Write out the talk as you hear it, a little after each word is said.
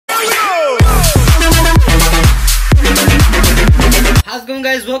How's it going,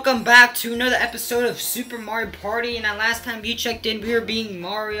 guys? Welcome back to another episode of Super Mario Party. And last time you checked in, we were being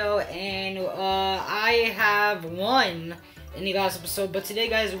Mario, and I have won in the last episode. But today,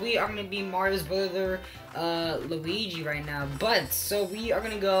 guys, we are going to be Mario's brother, Luigi, right now. So we are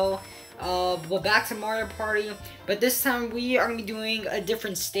going to go back to Mario Party. But this time, we are going to be doing a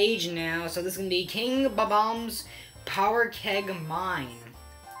different stage now. So this is going to be King Bob-omb's Powderkeg Mine.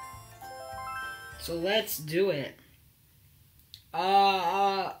 So let's do it.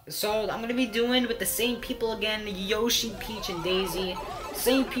 So I'm gonna be doing with the same people again, Yoshi, Peach, and Daisy.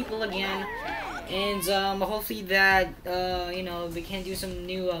 Same people again. And, hopefully that, you know, we can do some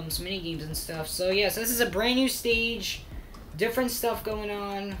new, some mini games and stuff. So, yeah, so this is a brand new stage. Different stuff going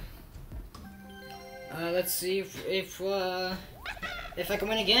on. Let's see if I can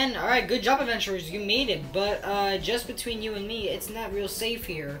win again. Alright, good job, adventurers. You made it. But, just between you and me, it's not real safe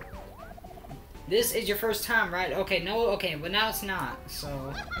here. This is your first time, right? Okay, no, okay, but now it's not,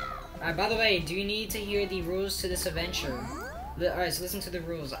 so... Alright, by the way, do you need to hear the rules to this adventure? Alright, so listen to the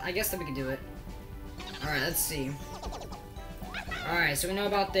rules. I guess that we can do it. Alright, let's see. Alright, so we know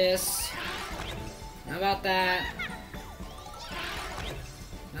about this. Know about that.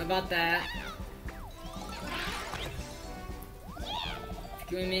 Know about that. If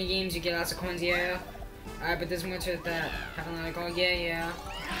you win mini games, you get lots of coins, yeah. Alright, but there's more to it that having like, oh, yeah.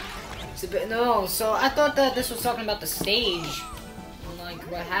 No, so I thought that this was talking about the stage. Like,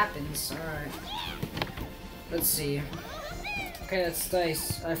 what happens. Alright. Let's see. Okay, that's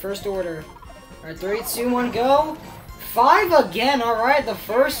dice. Alright, first order. Alright, 3, 2, 1, go! 5 again, alright, the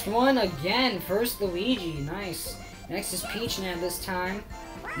first one again. First Luigi, nice. Next is Peach now this time.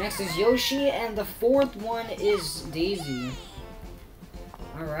 Next is Yoshi, and the fourth one is Daisy.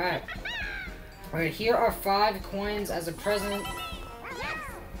 Alright. Alright, here are 5 coins as a present.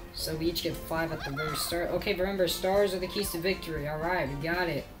 So we each get 5 at the very start. Okay, remember, stars are the keys to victory. Alright, we got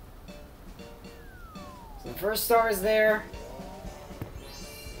it. So the first star is there.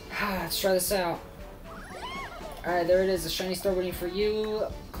 Let's try this out. Alright, there it is. A shiny star waiting for you.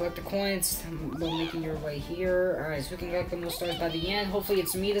 Collect the coins while making your way here. Alright, so we can collect the most stars by the end. Hopefully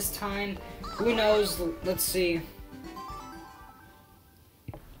it's me this time. Who knows? Let's see.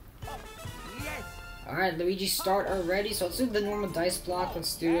 Alright, Luigi, start already. So let's do the normal dice block.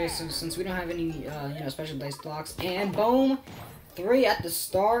 Let's do this since we don't have any, you know, special dice blocks. And boom! 3 at the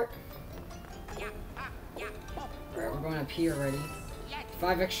start. Alright, we're going up here already.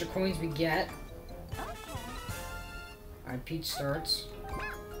 5 extra coins we get. Alright, Peach starts.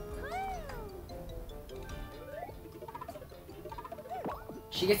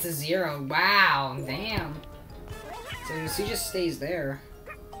 She gets a 0. Wow, damn. So she just stays there.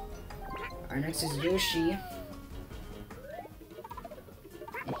 Alright, next is Yoshi.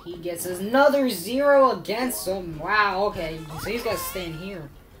 And he gets another 0 again, so wow, okay. So he's gotta stay in here.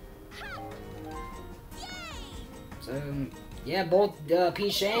 So, yeah, both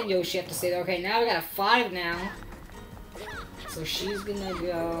Peach and Yoshi have to stay there. Okay, now we got a 5 now. So she's gonna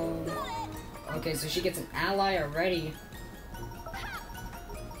go... Okay, so she gets an ally already.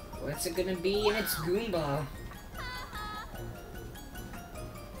 What's it gonna be? And it's Goomba.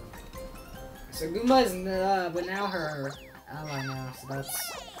 So Goomba is but now her ally now, so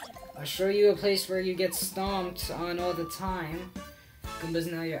that's... I'll show you a place where you get stomped on all the time. Goomba's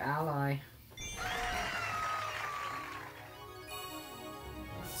now your ally.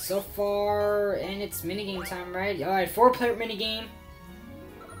 So far, and it's minigame time, right? Alright, 4-player minigame.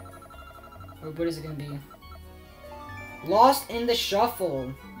 Or what is it gonna be? Lost in the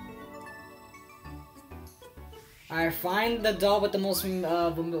Shuffle. Alright, find the doll with the most,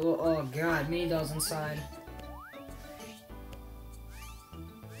 oh god, mini dolls inside.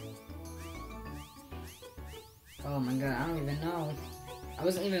 Oh my god, I don't even know. I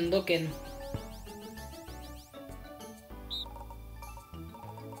wasn't even looking.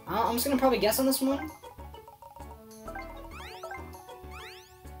 I'm just gonna probably guess on this one.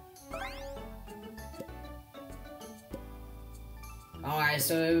 Alright,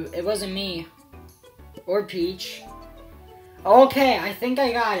 so it wasn't me. Or Peach. Okay, I think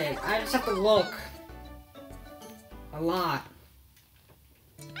I got it. I just have to look. A lot.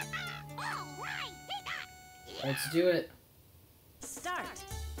 Let's do it. Start.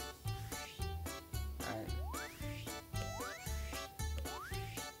 Alright.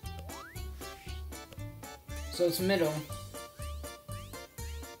 So it's middle.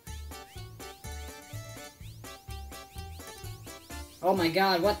 Oh my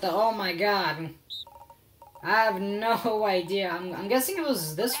god, what the? Oh my god. I have no idea. I'm guessing it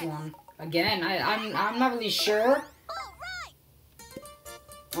was this one. Again, I'm not really sure.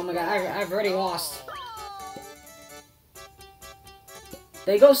 Oh my god, I've already lost.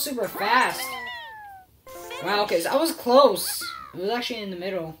 They go super fast. Wow, okay, so I was close. It was actually in the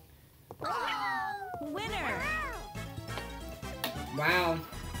middle. Winner. Wow.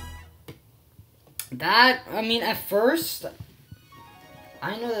 That, I mean, at first,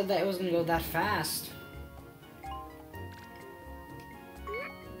 I didn't know that it was gonna go that fast.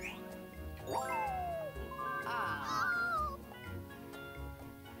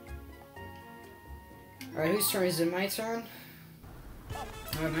 Alright, whose turn? Is it my turn?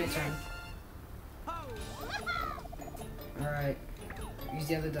 Alright, my turn. Alright. Use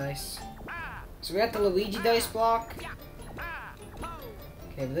the other dice. So we got the Luigi dice block.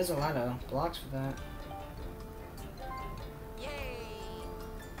 Okay, but there's a lot of blocks for that.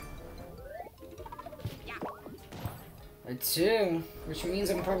 A 2, which means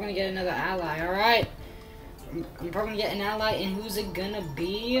I'm probably gonna get another ally. Alright. I'm probably gonna get an ally, and who's it gonna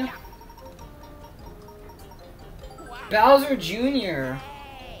be? Bowser Jr.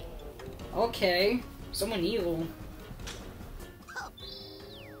 Okay. Someone evil.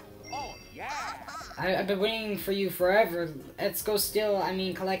 I've been waiting for you forever. Let's go steal, I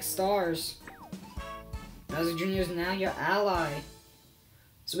mean, collect stars. Bowser Jr. is now your ally.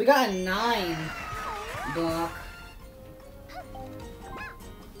 So we got a 9 block.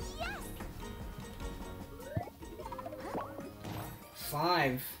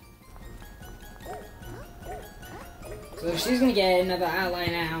 Five. So she's gonna get another ally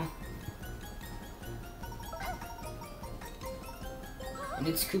now. And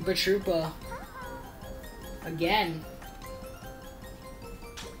it's Koopa Troopa. Again.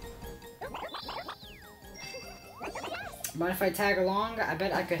 Mind if I tag along? I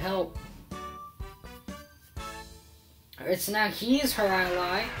bet I could help. Alright, so now he's her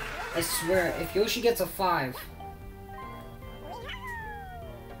ally. I swear, if Yoshi gets a 5.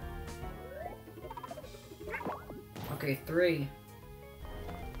 Okay, 3.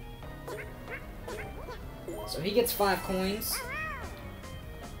 So he gets 5 coins.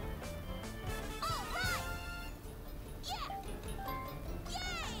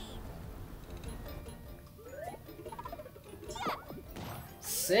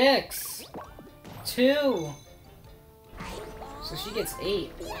 Six. 2. So she gets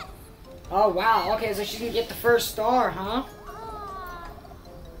 8. Oh wow, okay, so she's gonna get the first star, huh?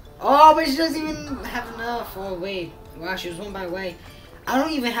 Oh, but she doesn't even have enough. Oh wait. Wow, she was one by way. I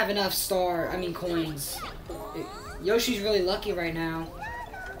don't even have enough coins. Yoshi's really lucky right now.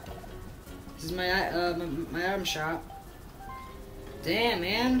 This is my my item shop. Damn,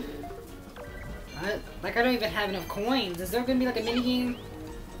 man. I don't even have enough coins. Is there gonna be like a mini game?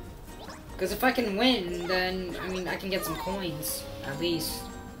 Because if I can win, then I mean I can get some coins at least.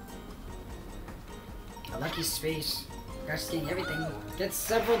 A lucky space. Guys, getting everything. Get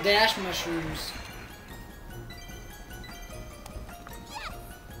several dash mushrooms.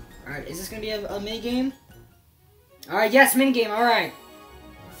 Alright, is this gonna be a mini game? Alright, yes, mini game, alright.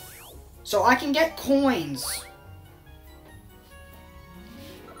 So I can get coins.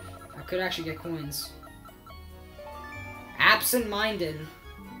 I could actually get coins. Absent-minded.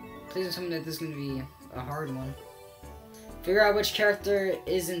 Please tell me that this is gonna be a hard one. Figure out which character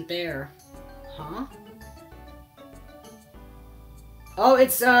isn't there. Huh? Oh,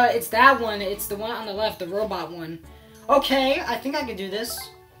 it's that one. It's the one on the left, the robot one. Okay, I think I can do this.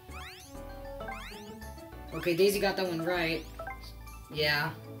 Okay, Daisy got that one right.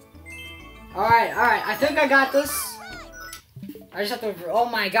 Yeah. Alright, I think I got this. I just have to... Oh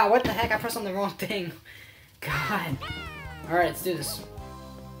my god, what the heck? I pressed on the wrong thing. God. Alright, let's do this.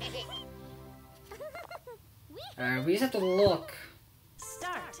 Alright, we just have to look.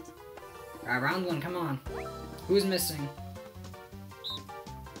 Start. Alright, round 1, come on. Who's missing?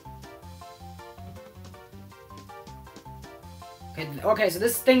 Okay, so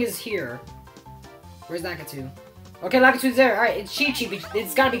this thing is here. Where's Lakitu? Okay, Lakitu's there. Alright, it's Cheep Cheep.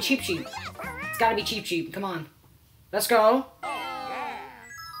 It's gotta be Cheep Cheep. It's gotta be Cheep Cheep. Come on. Let's go.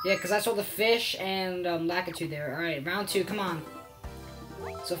 Yeah, because I saw the fish and Lakitu there. Alright, round 2. Come on.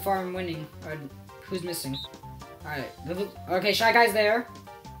 So far, I'm winning. Alright, who's missing? Alright. Okay, Shy Guy's there.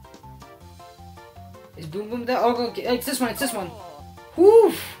 Is Boom Boom there? Oh, okay. It's this one. It's this one.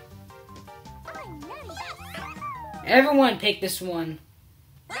 Whew! Everyone pick this one.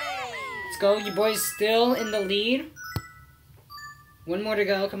 Let's go. You boys still in the lead. One more to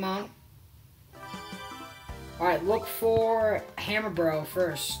go. Come on. Alright, look for Hammer Bro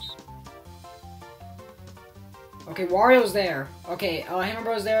first. Okay, Wario's there. Okay, Hammer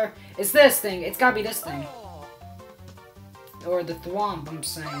Bro's there. It's this thing. It's gotta be this thing. Or the Thwomp, I'm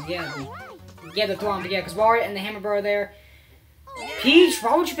saying. Yeah, the Thwomp. Yeah, because Wario and the Hammer Bro are there. Peach,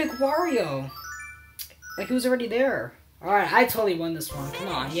 why would you pick Wario? Like, he was already there. Alright, I totally won this one. Come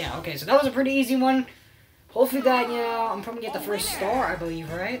on, yeah, okay, so that was a pretty easy one. Hopefully that, you know, I'm probably get the first star, I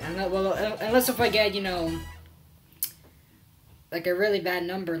believe, right? And that, well, unless if I get, you know, like a really bad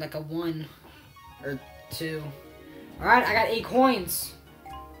number, like a 1 or 2. Alright, I got 8 coins.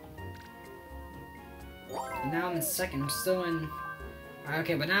 And now I'm in second. I'm still in...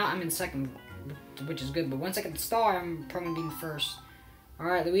 Okay, but now I'm in second, which is good. But once I get the star, I'm probably being first.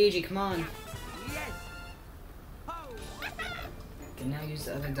 Alright, Luigi, come on. Can now use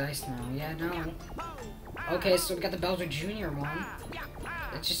the other dice now. Yeah, no. Okay, so we got the Bowser Jr. one.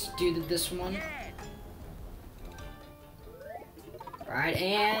 Let's just do this one. Alright,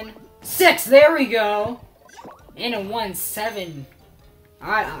 and 6! There we go! And a 1, 7.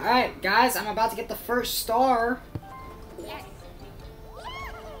 Alright, guys, I'm about to get the first star.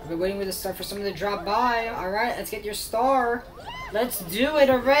 I've been waiting with the star for someone to drop by. Alright, let's get your star. Let's do it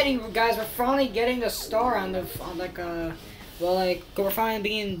already, guys. We're finally getting a star we're finally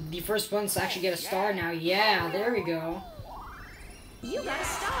being the first ones to actually get a star now. Yeah, there we go. You got a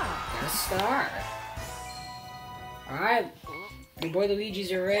star. Got a star. Alright. Your boy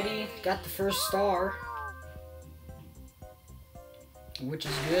Luigi's already got the first star. Which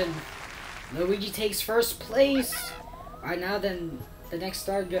is good. Luigi takes first place. Alright, now then, the next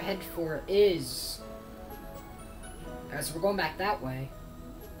star to head for is... Alright, so we're going back that way.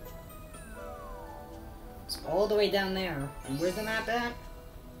 It's all the way down there. And where's the map at?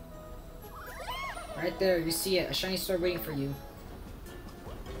 Right there, you see it. A shiny star waiting for you.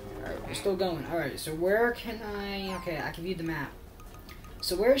 Alright, we're still going. Alright, so where can I... Okay, I can view the map.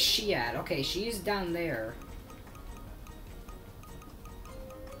 So where is she at? Okay, she's down there.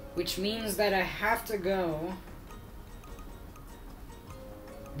 Which means that I have to go...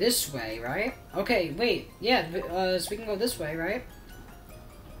 this way, right? Okay, wait. Yeah, so we can go this way, right?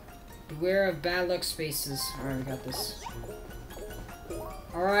 Beware of bad luck spaces. Alright, we got this.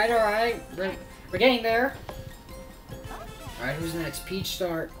 Alright. We're getting there. Alright, who's next? Peach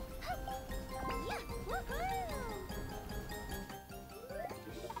start.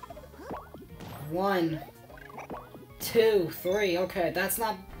 One, 2, 3. Okay, that's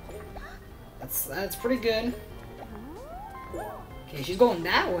not... That's pretty good. Okay, she's going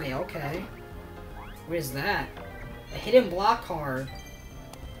that way. Okay. What is that? A hidden block card.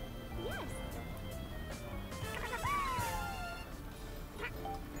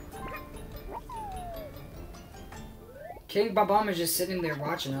 King Bob-omb is just sitting there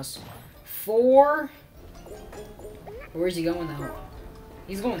watching us. 4. Where's he going though?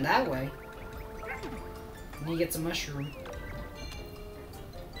 He's going that way. And he gets a mushroom.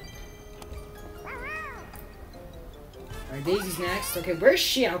 Alright, Daisy's next. Okay, where's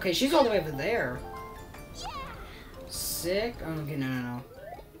she at? Okay, she's all the way over there. 6. Oh, okay, no.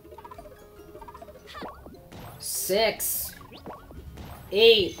 6.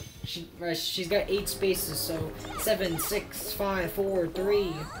 8. She's got 8 spaces, so 7, 6, 5, 4,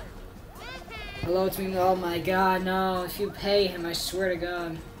 3. Hello, it's me. Oh my god, no. If you pay him, I swear to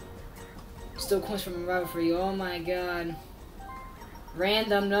god. Still coins from a rival for you. Oh my god.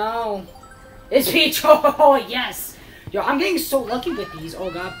 Random, no. It's Peach. Oh, yes. Yo, I'm getting so lucky with these.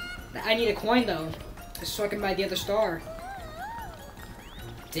 Oh god. I need a coin, though. Just so I can buy the other star.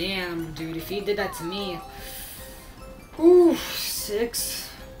 Damn, dude. If he did that to me. Ooh, 6.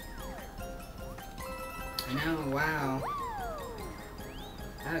 No, wow.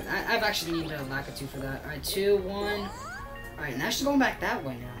 I've actually needed a lack of 2 for that. Alright, 2, 1. Alright, now she's going back that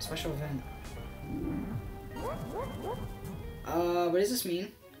way now. Special event. What does this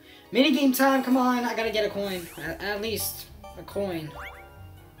mean? Minigame time, come on. I gotta get a coin. At least a coin.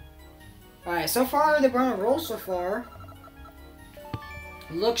 Alright, so far, they're on a roll so far.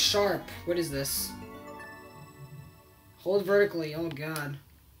 Look sharp. What is this? Hold vertically. Oh, god.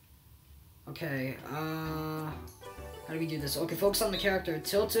 Okay, how do we do this? Okay, focus on the character.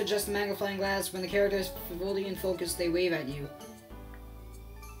 Tilt to adjust the magnifying glass. When the character is fully in focus, they wave at you.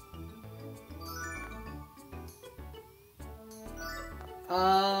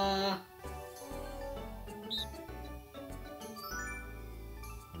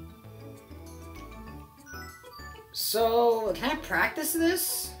 So, can I practice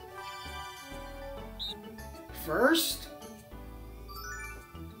this? First?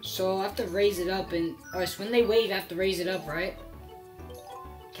 So I have to raise it up and... Alright, so when they wave, I have to raise it up, right?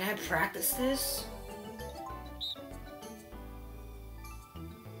 Can I practice this?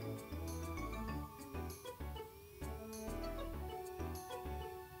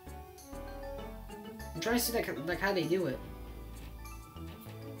 I'm trying to see like how they do it.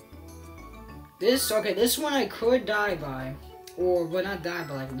 This, okay, this one I could die by. Or, well, not die,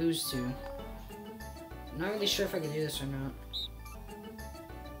 but like lose to. not really sure if I can do this or not.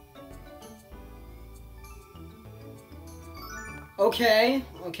 Okay,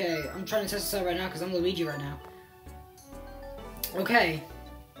 okay. I'm trying to test this out right now because I'm Luigi right now. Okay.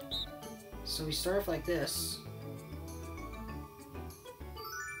 So we start off like this.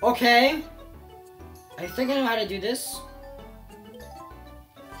 Okay. I think I know how to do this.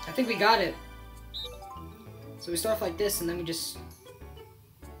 I think we got it. So we start off like this and then we just...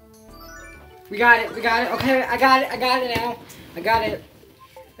 We got it, we got it. Okay, I got it now. I got it.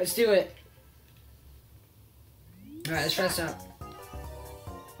 Let's do it. Alright, let's try this out.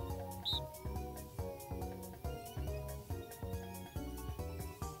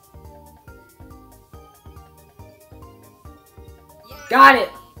 Got it!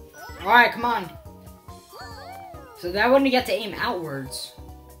 Alright, come on. So that one we get to aim outwards.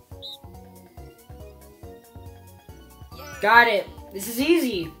 Got it. This is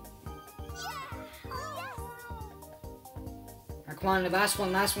easy. Alright, come on, the last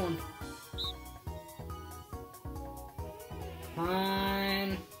one, last one. Come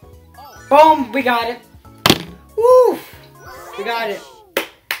on. Boom! We got it. Woo! We got it.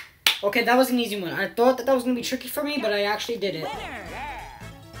 Okay, that was an easy one. I thought that was going to be tricky for me, but I actually did it.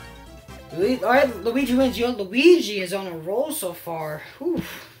 Alright, Luigi wins. Yo, Luigi is on a roll so far. Whew.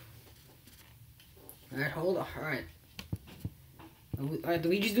 Alright, hold on. Alright. Alright,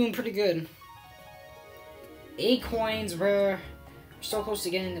 Luigi's doing pretty good. 8 coins. We're so close to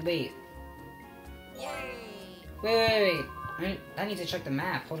getting the bait. Wait. I need to check the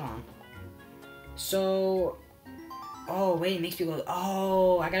map. Hold on. So... Oh, wait, it makes me go...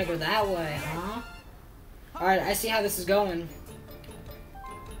 Oh, I gotta go that way, huh? Alright, I see how this is going.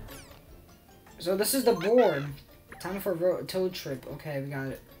 So this is the board. Time for a toad trip. Okay, we got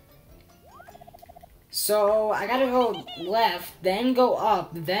it. So, I gotta go left, then go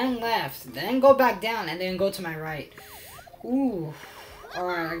up, then left, then go back down, and then go to my right. Ooh.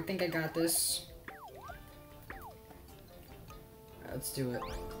 Alright, I think I got this. Let's do it.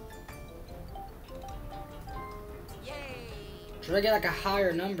 Should I get like a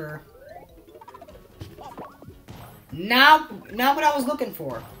higher number? Not what I was looking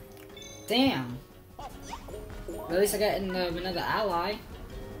for. Damn. But at least I got another ally.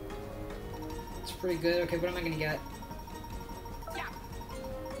 It's pretty good. Okay, what am I gonna get?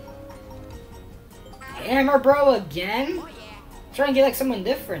 Hammer Bro again? I'm trying to get like someone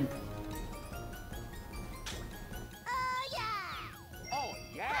different.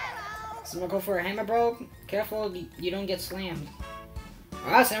 So I'm gonna go for a Hammer Bro. Careful, you don't get slammed.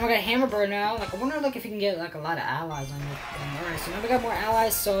 Alright, so now we got a Hammer Bro now. Like, I wonder like if you can get like a lot of allies on it. Alright, so now we got more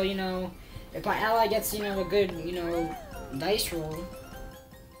allies, so you know, if my ally gets, you know, a good, you know, dice roll,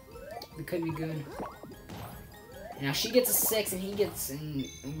 it could be good. Now she gets a 6 and he gets in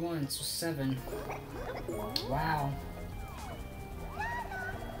 1, so 7. Wow.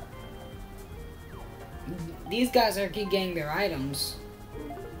 These guys are keep getting their items.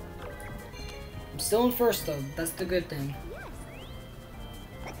 I'm still in first though, that's the good thing.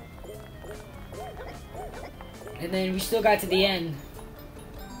 And then we still got to the end.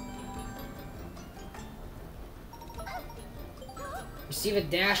 Receive a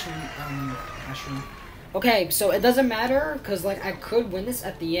dash mushroom. Okay, so it doesn't matter, because, like, I could win this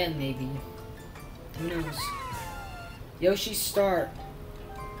at the end, maybe. Who knows? Yoshi, start.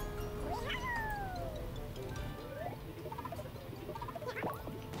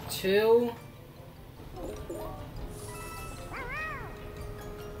 Two.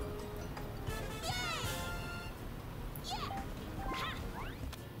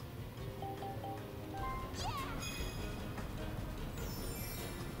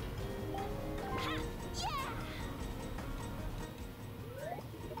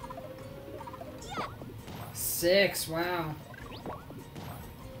 Six, wow.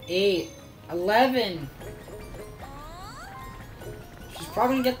 8, 11. She's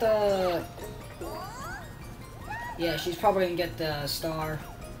probably gonna get the... Yeah, she's probably gonna get the star.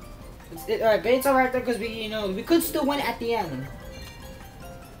 Alright, but it's alright though, because we could still win at the end.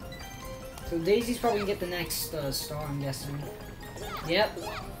 So Daisy's probably gonna get the next star, I'm guessing. Yep.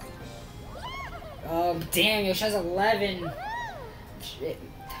 Oh, damn, she has 11. Shit.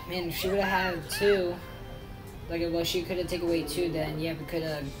 Man, if she would have had 2. Like, well, she could have taken away 2 then. Yeah, we could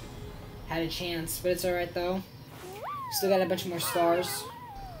have had a chance. But it's alright, though. Still got a bunch more stars.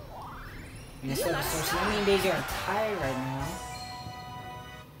 I mean, I still have a star. So me and Daisy are tied right now.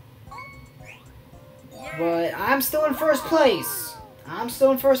 But I'm still in first place. I'm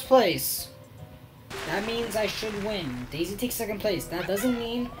still in first place. That means I should win. Daisy takes second place. That doesn't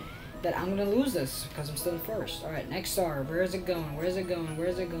mean that I'm going to lose this because I'm still in first. Alright, next star. Where is it going? Where is it going? Where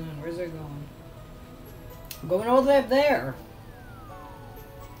is it going? Where is it going? I'm going all the way up there.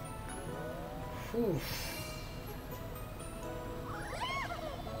 Whew.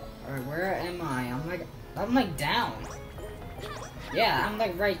 Alright, where am I? I'm like down. Yeah, I'm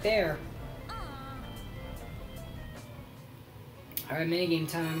like right there. Alright, minigame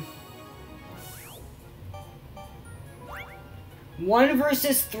time. 1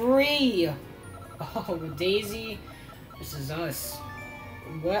 versus 3. Oh, Daisy versus us.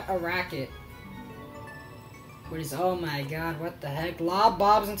 What a racket. What is, oh my god, what the heck? Lob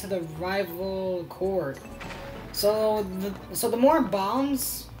bombs into the rival court. So the more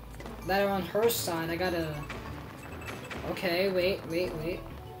bombs that are on her side, I gotta... Okay, wait.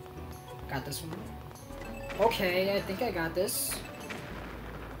 Got this one. Okay, I think I got this.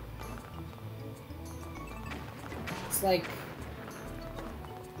 It's like...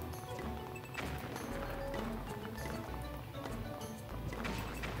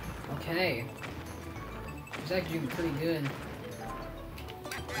 Okay. He's actually doing pretty good.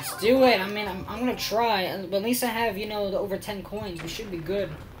 Let's do it! I mean, I'm gonna try. But at least I have, you know, the over 10 coins. We should be good.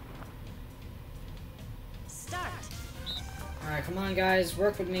 Start. Alright, come on, guys.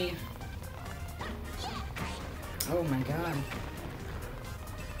 Work with me. Oh my god.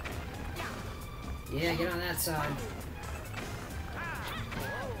 Yeah, get on that side.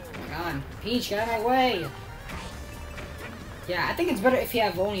 Oh my god. Peach, get out of my way! Yeah, I think it's better if you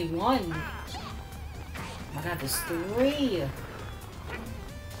have only 1. Oh my god, there's 3!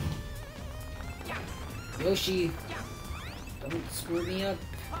 Yoshi, don't screw me up.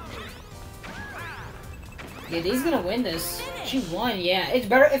 Yeah, Daisy's gonna win this. She won, yeah. It's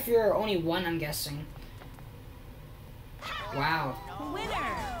better if you're only 1, I'm guessing. Wow.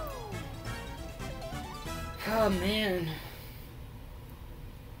 Winner. Oh, man.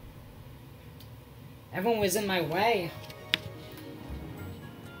 Everyone was in my way.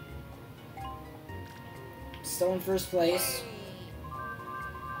 Still in first place.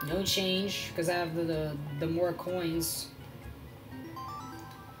 No change, because I have the more coins.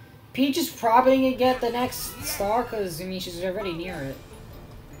 Peach is probably gonna get the next star, because, I mean, she's already near it.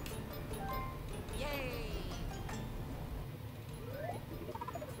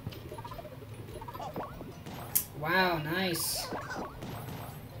 Wow, nice.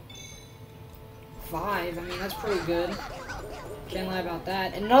 5, I mean, that's pretty good. Can't lie about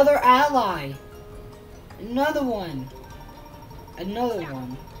that. Another ally! Another one! Another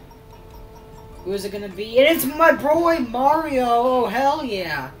one. Who is it gonna be? And it's my boy Mario! Oh, hell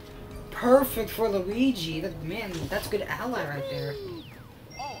yeah! Perfect for Luigi. Man, that's a good ally right there.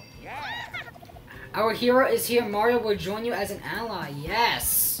 Our hero is here. Mario will join you as an ally.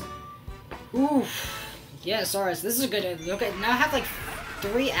 Yes! Oof. Yes, alright, so this is a good... Okay, now I have like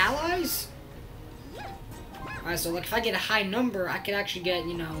 3 allies? Alright, so like if I get a high number, I could actually get,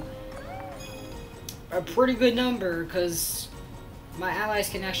 you know, a pretty good number, because my allies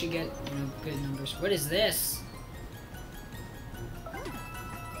can actually get, you know, good numbers. What is this?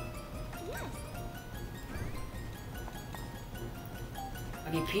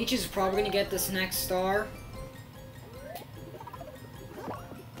 I mean, Peach is probably gonna get this next star.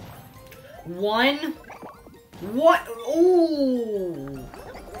 1? What? Ooh!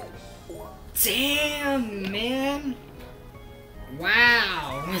 Damn, man!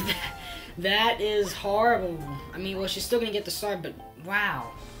 Wow! That is horrible. I mean, well, she's still gonna get the star, but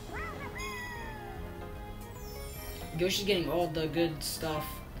wow. Yoshi's getting all the good stuff.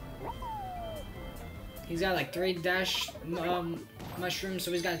 He's got like 3 dash mushrooms,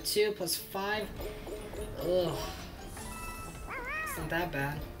 so he's got 2 plus 5. Ugh. It's not that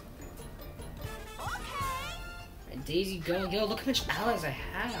bad. And Daisy, go. Yo, look how much allies I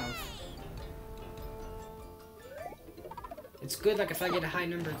have. It's good, like, if I get a high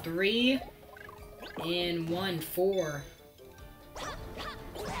number. 3 and 1, 4. Okay,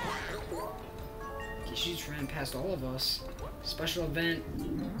 she's ran past all of us. Special event.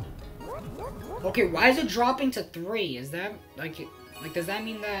 Okay, why is it dropping to 3? Is that, like, does that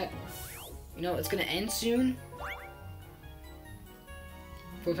mean that, you know, it's gonna end soon?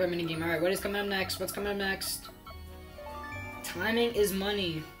 4-player minigame. Alright, what is coming up next? What's coming up next? Timing is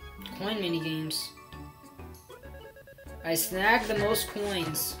money. Coin minigames. I snagged the most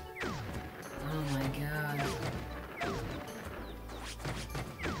coins. Oh my god.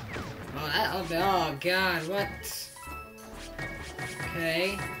 Oh god, what?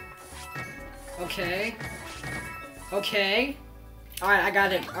 Okay. Okay. Okay. Alright, I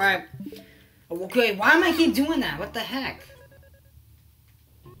got it. Alright. Okay, why am I keep doing that? What the heck?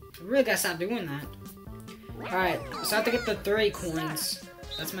 I really gotta stop doing that. Alright, so I have to get the 3 coins.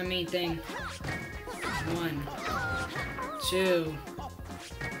 That's my main thing. 1, 2,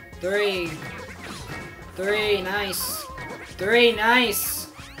 3. 3, nice. 3, nice.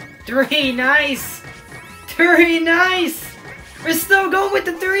 3, nice. 3, nice. We're still going with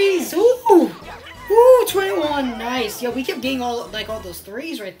the 3s. Ooh. Ooh, 21, nice. Yo, we kept getting all those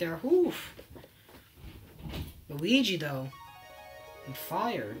 3s right there. Oof. Luigi, though. And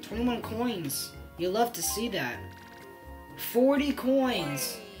fire. 21 coins. You love to see that. 40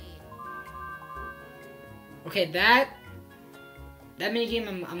 coins. Okay, that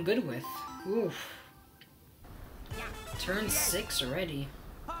minigame I'm good with. Oof. Turn 6 already.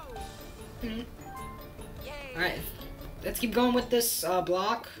 Alright, let's keep going with this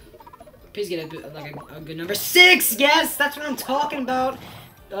block. Please get a good number. 6! Yes! That's what I'm talking about!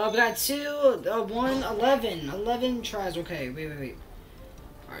 We got 2, 1, 11. 11 tries. Okay, wait.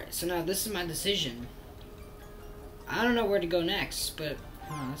 Alright, so now this is my decision. I don't know where to go next, but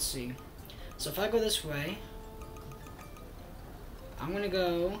let's see. So if I go this way, I'm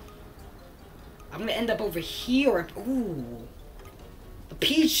gonna end up over here. Ooh. The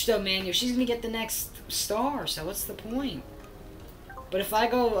Peach though, man, she's gonna get the next star, so what's the point? But if I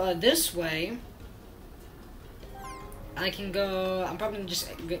go this way, I can go, I'm probably gonna just,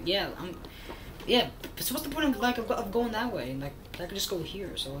 yeah, so what's the point of going that way? Like, I could just go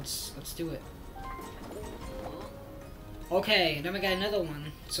here, so let's do it. Okay, then we got another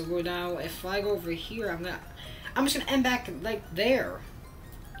one. So we're now, if I go over here, I'm just gonna end back, like, there.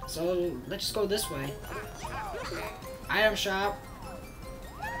 So, let's just go this way. Item shop.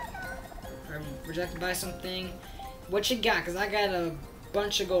 Rejected by something. What you got? Because I got a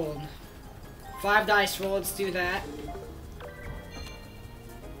bunch of gold. 5 dice roll, let's do that.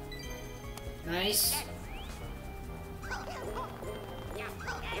 Nice.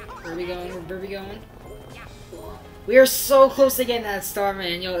 Where are we going? We are so close to getting that star,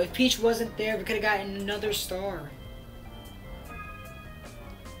 man. Yo, if Peach wasn't there, we could have gotten another star.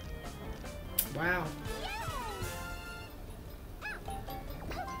 Wow.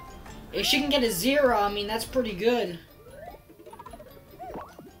 If she can get a 0, I mean, that's pretty good.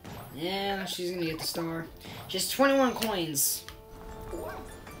 Yeah, she's gonna get the star. Just 21 coins.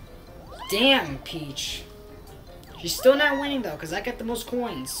 Damn, Peach. She's still not winning, though, because I got the most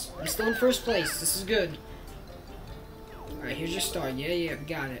coins. I'm still in first place. This is good. Alright, here's your star. Yeah,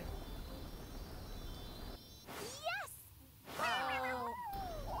 got it. Yes!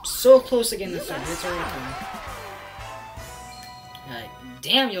 So close to getting the star. That's alright.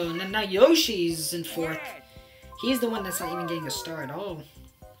 Damn, yo, now Yoshi's in 4th. He's the one that's not even getting a star at all.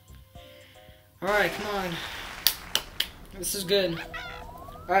 Alright, come on. This is good.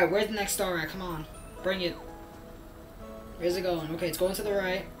 Alright, where's the next star at? Come on. Bring it. Where's it going? Okay, it's going to the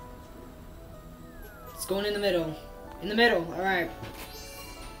right. It's going in the middle. In the middle, alright.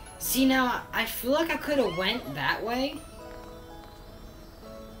 See, now, I feel like I could have went that way.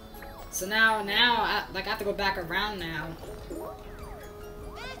 So now, I have to go back around now.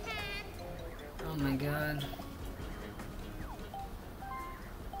 Oh my god.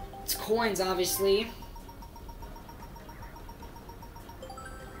 It's coins, obviously.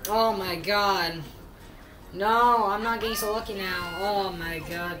 Oh my god. No, I'm not getting so lucky now. Oh my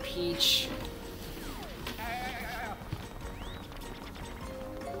god, Peach.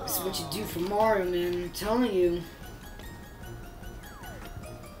 This is what you do for Mario, man. I'm telling you.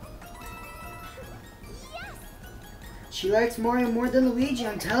 She likes Mario more than Luigi,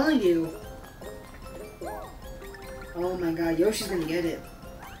 I'm telling you. Oh my god, Yoshi's gonna get it.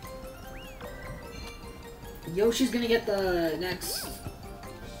 Yoshi's gonna get the next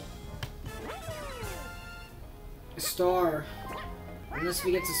star. Unless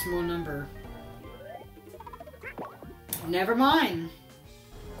we get a small number. Never mind.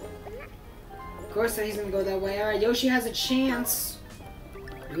 Of course he's gonna go that way. Alright, Yoshi has a chance.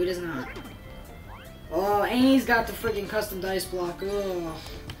 No, he does not. Oh, and he's got the freaking custom dice block. Oh.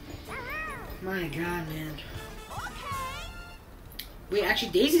 My god, man. Wait,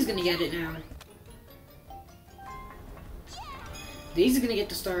 actually, Daisy's gonna get it now. Daisy's gonna get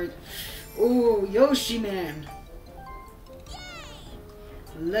the start. Oh, Yoshi, man.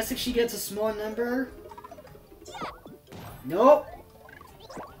 Unless if she gets a small number. Nope.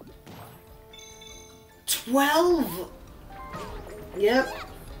 12! Yep.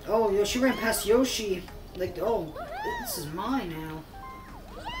 Oh, yo, she ran past Yoshi. Like, oh, this is mine now.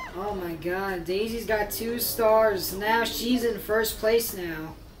 Oh my god, Daisy's got 2 stars. Now she's in first place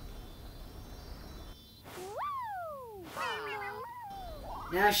now.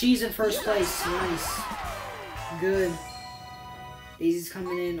 Now she's in first place. Nice. Good. Daisy's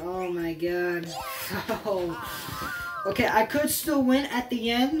coming in. Oh my god. Oh. Okay, I could still win at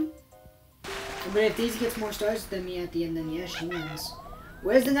the end. But if Daisy gets more stars than me at the end, then yeah, she wins.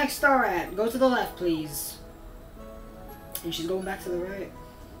 Where's the next star at? Go to the left, please. And she's going back to the right.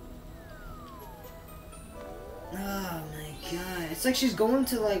 Oh my god. It's like she's going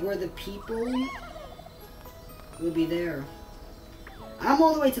to like where the people will be there. I'm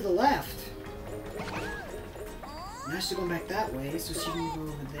all the way to the left. Now she's going back that way, so she can go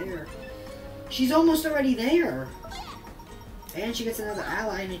over there. She's almost already there. And she gets another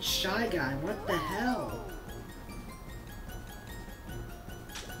ally, and it's Shy Guy. What the hell?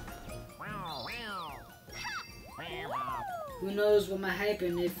 Who knows what might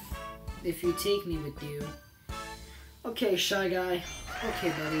happen if you take me with you. Okay, Shy Guy. Okay,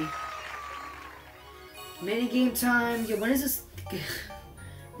 buddy. Mini game time. Yeah, when is this?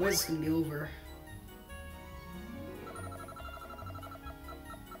 When is this gonna be over?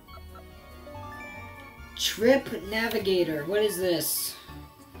 Trip Navigator. What is this?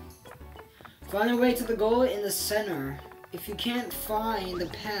 Find a way to the goal in the center. If you can't find the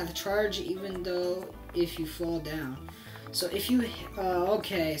path, charge even though if you fall down. So if you,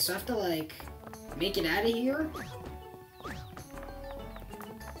 okay, so I have to like make it out of here.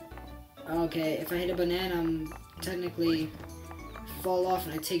 Okay, if I hit a banana, I'm technically fall off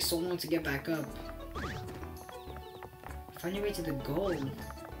and it takes so long to get back up. Find your way to the goal.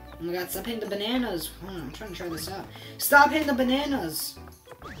 Oh my god, stop hitting the bananas. Hold on, I'm trying to try this out. Stop hitting the bananas!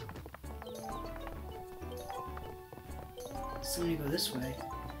 Somebody go this way.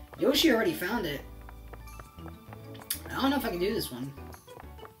 Yoshi already found it. I don't know if I can do this one.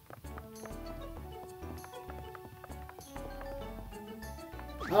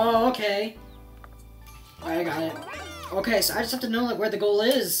 Oh, okay. Alright, I got it. Okay, so I just have to know like where the goal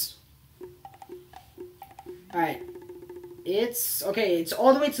is. Alright. It's okay, it's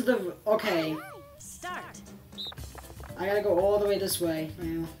all the way to the okay. Start. I gotta go all the way this way.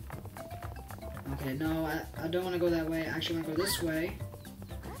 Yeah. Okay, no, I don't wanna go that way. I actually wanna go this way.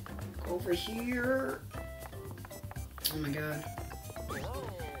 Go over here. Oh my god.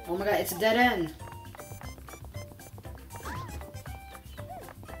 Oh my god, it's a dead end.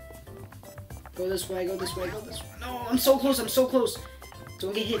 Go this way, go this way, go this way. No, I'm so close, I'm so close.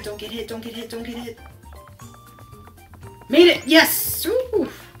 Don't get hit, don't get hit, don't get hit, don't get hit. Made it! Yes! Ooh.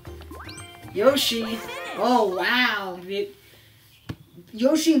 Yoshi. Oh, wow.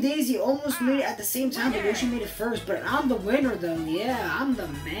 Yoshi and Daisy almost made it at the same time, but Yoshi made it first. But I'm the winner, though. Yeah, I'm the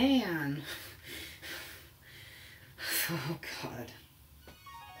man. Oh, God.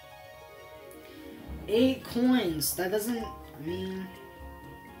 8 coins. That doesn't... I mean...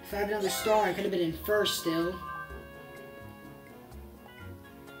 If I had another star, I could have been in first still.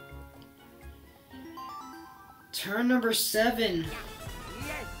 Turn number 7.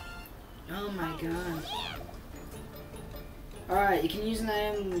 Oh my god. Alright, you can use an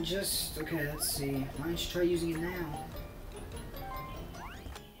item just... Okay, let's see. Why don't you try using it now?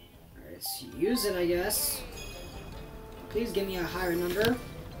 Alright, let's use it, I guess. Please give me a higher number.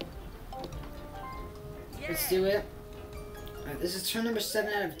 Let's do it. Alright, this is turn number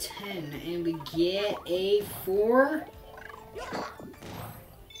 7 out of 10. And we get a 4.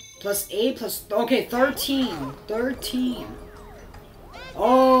 Plus 8 plus... Okay, 13. 13.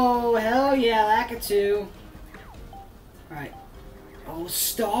 Oh, hell yeah, Lakitu. Alright. Oh,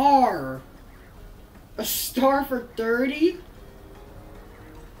 star. A star for 30?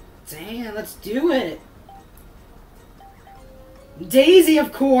 Damn, let's do it. Daisy,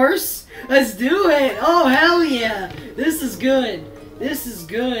 of course. Let's do it. Oh, hell yeah. This is good. This is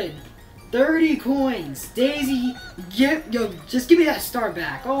good. 30 coins. Daisy, yo, just give me that star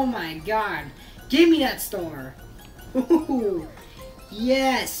back. Oh my god. Give me that star. Ooh.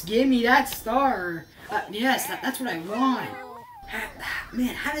 Yes, give me that star. Yes, that's what I want.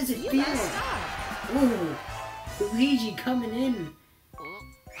 Man, how does it feel? Ooh. Luigi coming in.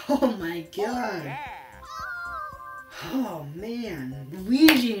 Oh my god. Oh man.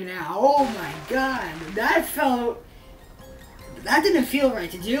 Luigi now. Oh my god. That felt... That didn't feel right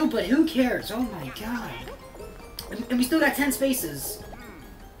to do, but who cares? Oh my god. And we still got 10 spaces.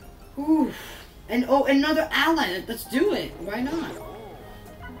 Ooh. And oh, another ally. Let's do it. Why not?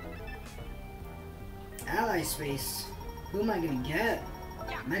 Ally space. Who am I gonna get?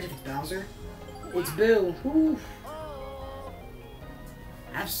 Imagine if it's Bowser. It's Boo. Ooh.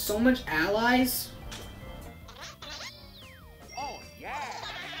 I have so much allies. Oh yeah.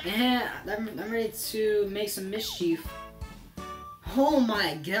 Yeah, I'm ready to make some mischief. Oh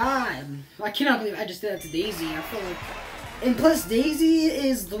my god! I cannot believe I just did that to Daisy. I feel like... And plus, Daisy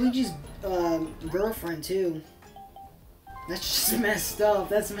is Luigi's girlfriend, too. That's just messed up.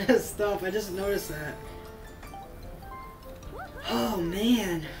 That's messed up. I just noticed that. Oh,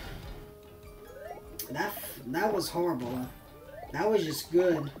 man. That was horrible. That was just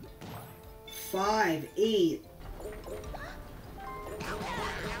good. 5, 8.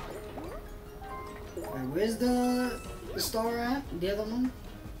 Wait, where's the star at? The other one?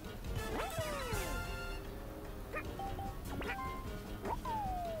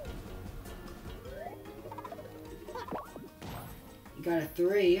 You got a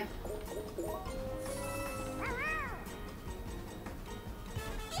 3.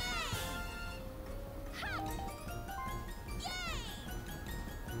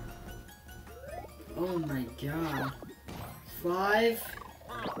 Oh my god. 5,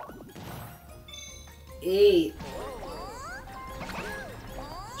 8.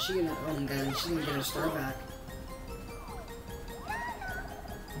 She gonna, oh my god, she's gonna get her star back.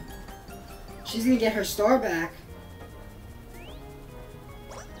 She's gonna get her star back.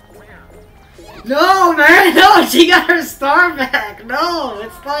 No, man, no, she got her star back. No,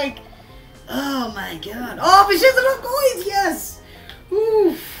 it's like, oh my god. Oh, but she has enough coins, yes.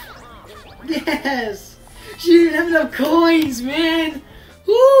 Oof. Yes! She didn't have enough coins, man!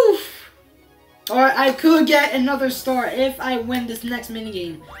 Oof! Alright, I could get another star if I win this next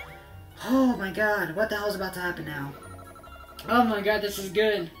minigame. Oh my god, what the hell is about to happen now? Oh my god, this is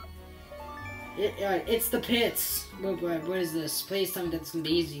good. It's the pits. What is this? Please tell me that's gonna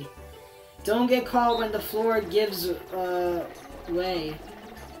be easy. Don't get caught when the floor gives way.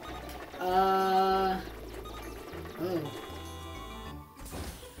 Oh.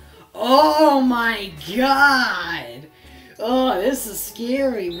 Oh my god! Oh, this is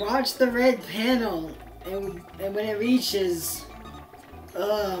scary. Watch the red panel. And when it reaches...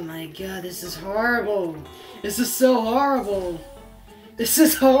 Oh my god, this is horrible. This is so horrible. This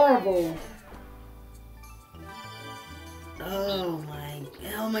is horrible.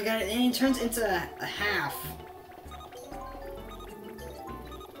 Oh my god, and it turns into a half.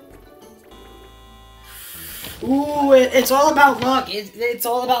 Ooh, it's all about luck. It's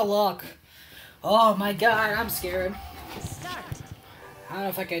all about luck. Oh my god, I'm scared. Start. I don't know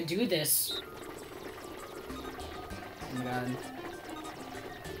if I can do this. Oh my god.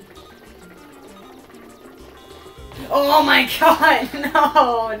 Oh my god,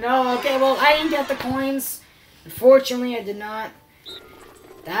 no, no. Okay, well, I didn't get the coins. Unfortunately, I did not.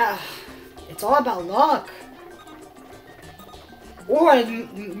 It's all about luck. Or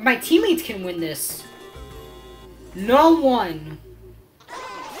my teammates can win this. No one.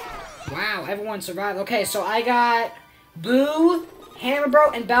 Wow, everyone survived. Okay, so I got Boo, Hammer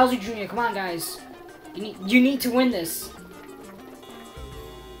Bro, and Bowser Jr. Come on, guys. You need to win this.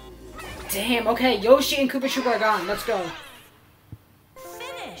 Damn, okay, Yoshi and Koopa Troopa are gone. Let's go.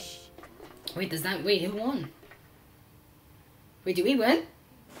 Finish. Wait, wait, who won? Wait, did we win?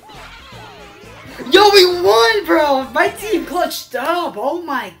 Yo, we won, bro! My team clutched up. Oh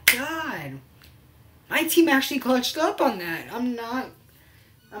my god. My team actually clutched up on that. I'm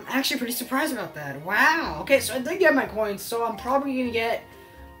actually pretty surprised about that. Wow. Okay, so I did get my coins, so I'm probably gonna get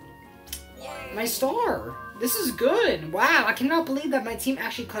my star. This is good. Wow, I cannot believe that my team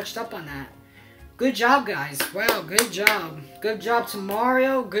actually clutched up on that. Good job, guys. Wow, good job. Good job to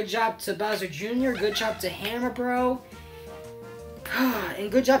Mario. Good job to Bowser Jr. Good job to Hammer Bro. And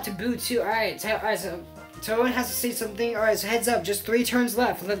good job to Boo, too. Alright, so Toad has to say something. Alright, so heads up. Just 3 turns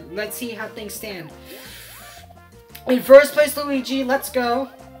left. Let's see how things stand. In first place, Luigi. Let's go.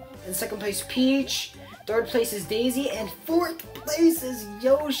 In second place, Peach. Third place is Daisy. And fourth place is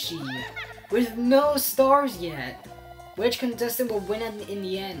Yoshi. With no stars yet. Which contestant will win in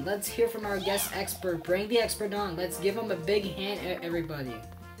the end? Let's hear from our guest expert. Bring the expert on. Let's give him a big hand, everybody.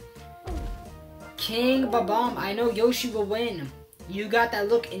 King Bob-omb, I know Yoshi will win. You got that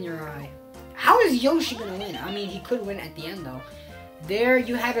look in your eye. How is Yoshi gonna win? I mean, he could win at the end, though. There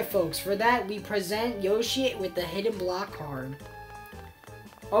you have it, folks. For that, we present Yoshi with the hidden block card.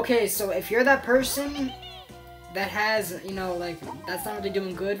 Okay, so if you're that person that has, you know, like, that's not really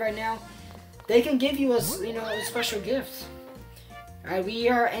doing good right now, they can give you a, you know, a special gift. Alright, we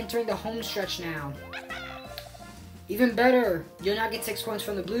are entering the home stretch now. Even better, you'll now get 6 points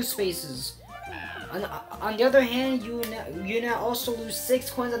from the blue spaces. On the other hand, you now also lose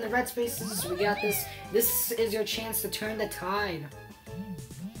 6 coins on the red spaces. We got this. This is your chance to turn the tide.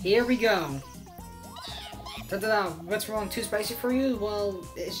 Here we go. Ta-da-da. What's wrong? Too spicy for you? Well,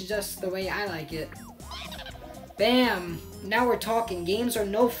 it's just the way I like it. Bam! Now we're talking. Games are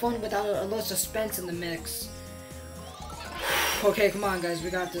no fun without a little suspense in the mix. Okay, come on, guys. We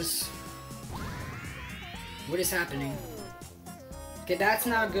got this. What is happening? Okay, that's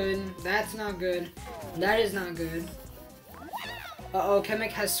not good. That's not good. That is not good. Uh-oh,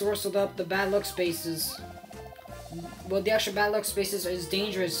 Chemic has sorcelled up the bad luck spaces. Well, the extra bad luck spaces is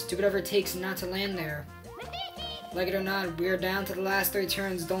dangerous. Do whatever it takes not to land there. Like it or not, we're down to the last 3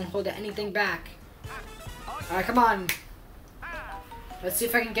 turns. Don't hold anything back. Alright, come on. Let's see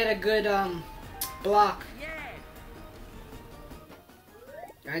if I can get a good block.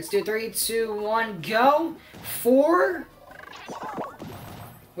 Alright, let's do 3, 2, 1, go. 4.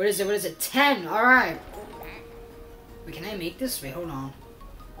 What is it? What is it? 10. Alright. Wait, can I make this? Wait, hold on.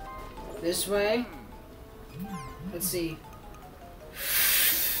 This way. Let's see.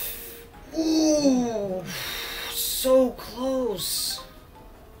 Ooh. So close.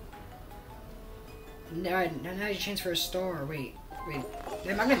 Alright, now you chance for a star. Wait.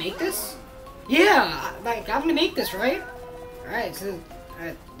 Am I gonna make this? Yeah! Like, I'm gonna make this, right? Alright, so...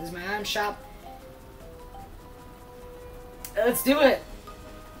 Alright, this is my item shop. Let's do it!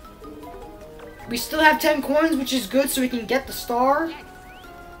 We still have 10 coins, which is good, so we can get the star.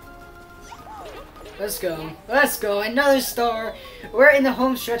 Let's go. Let's go. Another star. We're in the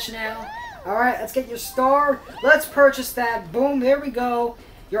home stretch now. Alright, let's get your star. Let's purchase that. Boom, there we go.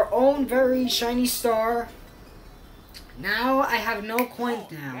 Your own very shiny star. Now, I have no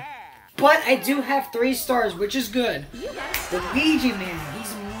coins now. But I do have 3 stars, which is good. Luigi, man,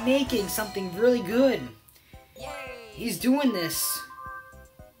 he's making something really good. He's doing this.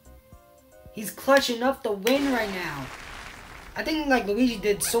 He's clutching up the win right now. I think, like, Luigi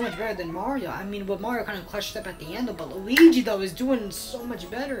did so much better than Mario. I mean, but Mario kind of clutched up at the end, but Luigi, though, is doing so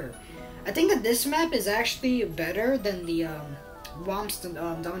much better. I think that this map is actually better than the,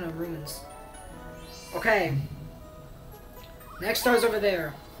 Bob-omb Domino Ruins. Okay. Next star's over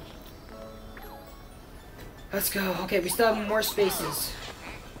there. Let's go. Okay, we still have more spaces.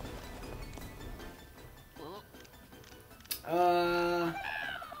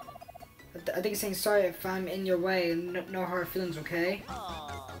 I think it's saying sorry if I'm in your way. No hard feelings, okay?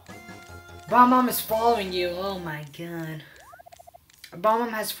 Bob-omb is following you. Oh my god.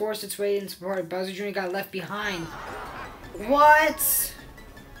 Bob-omb has forced its way into part. Bowser Jr. got left behind. What?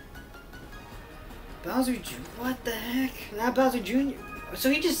 Bowser Jr. What the heck? Not Bowser Jr. So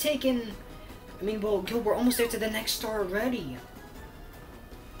he just taken... I mean, well, we're almost there to the next star already.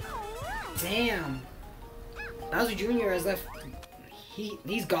 Damn. Bowser Jr. has left...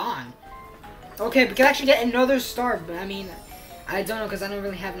 He's gone. Okay, we can actually get another star, but I mean, I don't know because I don't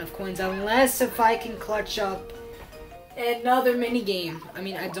really have enough coins. Unless if I can clutch up another mini game. I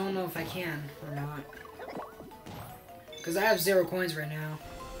mean, I don't know if I can or not. Because I have 0 coins right now.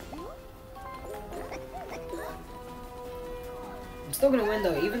 I'm still gonna win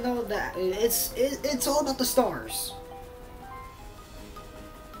though, even though that it's all about the stars.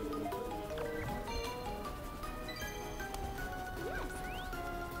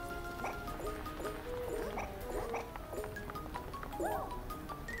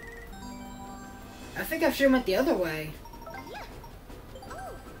 I think I should have went the other way.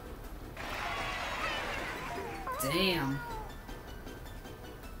 Damn.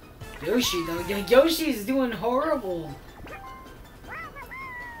 Yoshi though, Yoshi's doing horrible.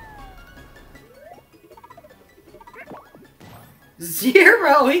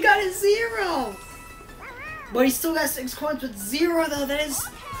 Zero! He got a 0! But he still got 6 coins with 0 though, that is...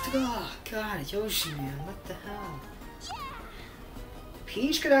 Oh god, Yoshi man, what the hell?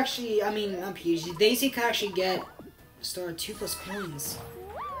 Peach could actually, I mean, not Peach, Daisy could actually get star 2 plus coins.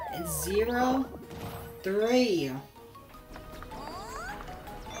 And 0, 3.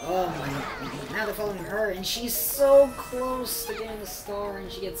 Oh my, now they're following her, and she's so close to getting the star,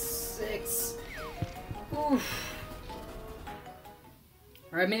 and she gets 6. Oof.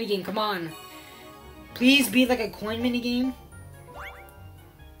 Alright, minigame, come on. Please be like a coin minigame.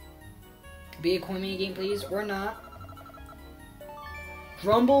 Be a coin minigame, please, or not.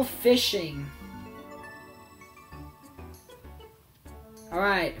 Rumble fishing.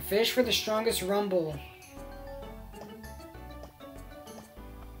 Alright, fish for the strongest rumble.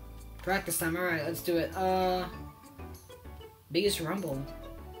 Practice time, alright, let's do it. Biggest rumble.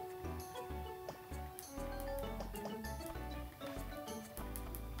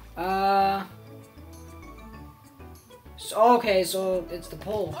 Okay, so it's the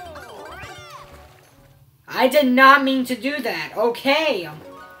pole. I did not mean to do that. Okay.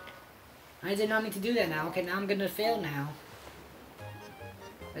 I did not mean to do that now. Okay, now I'm gonna fail now.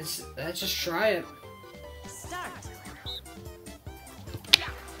 Let's just try it. Start.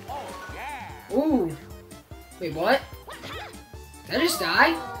 Ooh. Wait, what? Did I just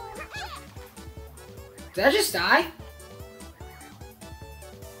die? Did I just die?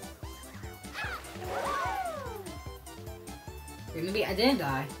 Wait, maybe I didn't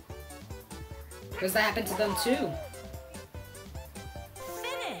die. Because that happened to them too.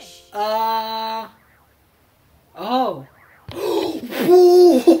 Finish. Oh.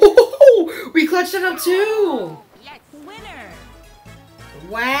 We clutched it up too!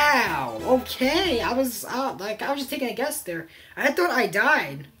 Wow. Okay. I was just taking a guess there. I thought I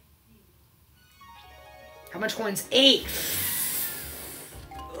died. How much coins? 8.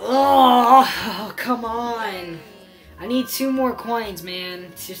 Oh, come on. I need 2 more coins,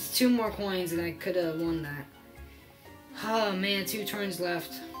 man. Just 2 more coins and I could have won that. Oh, man. 2 turns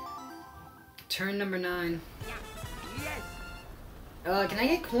left. Turn number 9. Can I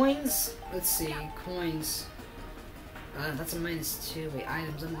get coins? Let's see. Coins. That's a -2. Wait,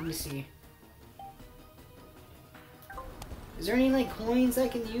 items. Let me see. Is there any, like, coins I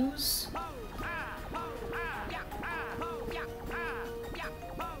can use?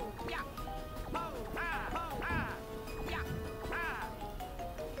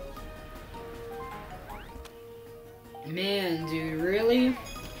 Man, dude, really?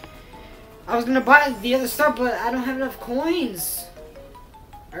 I was gonna buy the other stuff, but I don't have enough coins.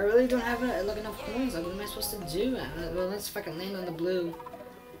 I really don't have enough coins. Like, what am I supposed to do? Well, unless if I can land on the blue.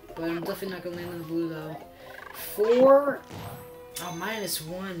 But I'm definitely not gonna land on the blue, though. 4. Oh,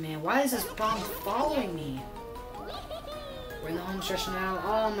 -1, man. Why is this bomb following me? We're in the home stretch now.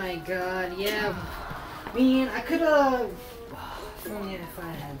 Oh, my God. Yeah. Man, I could've... Oh, yeah, if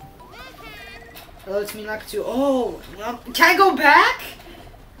I had... Oh, it's me not to. Oh, can I go back?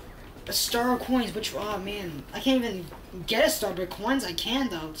 A star of coins, which, oh man, I can't even get a star, but coins I can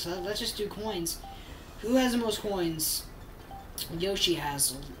though, so let's just do coins. Who has the most coins? Yoshi has,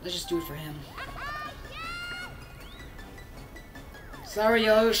 so let's just do it for him. Sorry,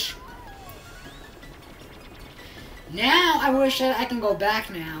 Yosh. Now, I wish that I can go back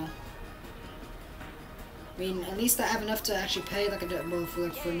now. I mean, at least I have enough to actually pay like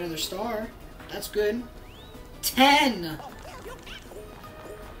for another star. That's good. 10!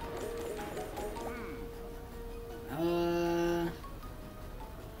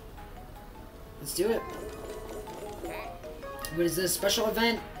 Let's do it. What is this? Special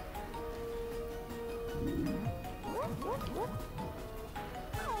event?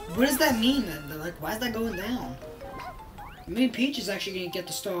 What does that mean? Like, why is that going down? Maybe Peach is actually gonna get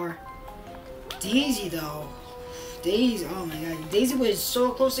the star. Daisy, though. Daisy, oh my god. Daisy was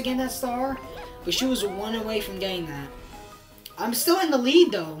so close to getting that star, but she was 1 away from getting that. I'm still in the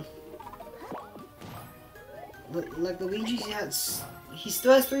lead, though. Like, Luigi he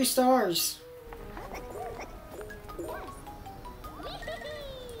still has 3 stars.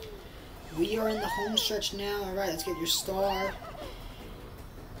 We are in the home stretch now. Alright, let's get your star.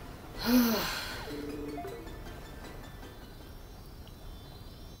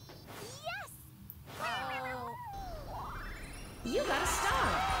 You got a star.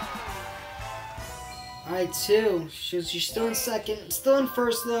 Alright, 2. She's still in second. Still in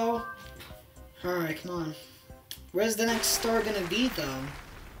first, though. Alright, come on. Where's the next star gonna be, though?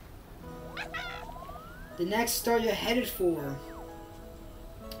 The next star you're headed for.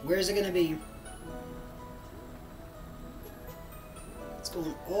 Where's it gonna be? It's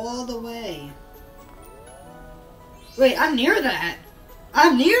going all the way. Wait, I'm near that!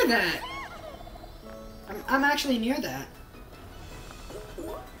 I'm near that! I'm actually near that.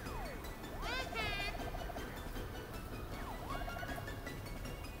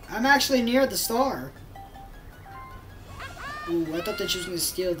 I'm actually near the star. Ooh, I thought that she was gonna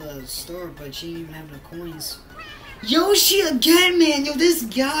steal the star, but she didn't even have no coins. Yoshi again, man! Yo, this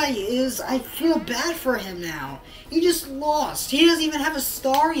guy is... I feel bad for him now. He just lost. He doesn't even have a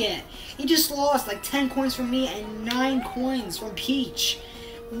star yet. He just lost like 10 coins from me and 9 coins from Peach.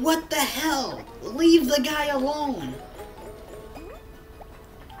 What the hell? Leave the guy alone.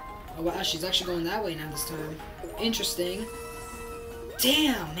 Oh wow, she's actually going that way now this time. Interesting.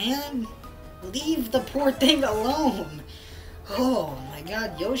 Damn, man. Leave the poor thing alone. Oh my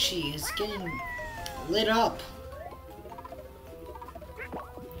god, Yoshi is getting lit up.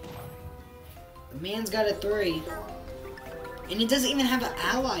 The man's got a 3. And he doesn't even have an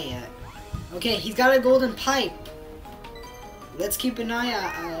ally yet. Okay, he's got a golden pipe. Let's keep an eye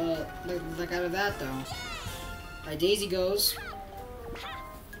out, out of that, though. Alright, Daisy goes.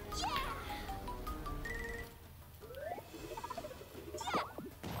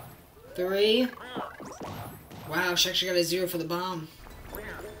 Three. Wow, she actually got a 0 for the bomb.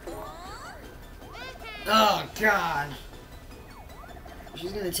 Oh, God.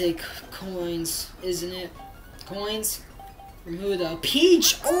 She's gonna take coins, isn't it? Coins? From who, though?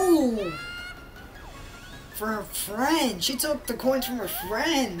 Peach! Oh! For her friend! She took the coins from her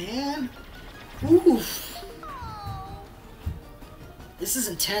friend, man! Oof! This is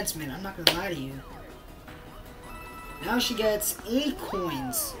intense, man. I'm not gonna lie to you. Now she gets 8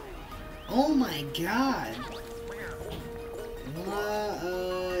 coins. Oh my god.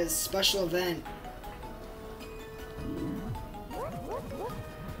 Special event.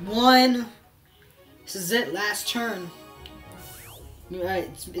 1. This is it. Last turn. Alright,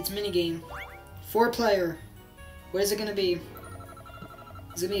 it's minigame. 4-player. What is it gonna be?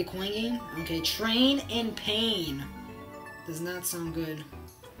 Is it gonna be a coin game? Okay, train in pain. Does not sound good.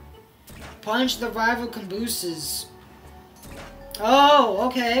 Punch the rival cabooses. Oh,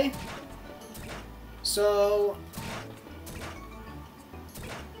 okay. So...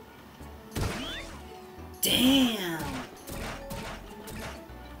 Damn.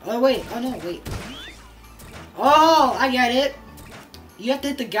 Oh, wait. Oh, no, wait. Oh, I get it. You have to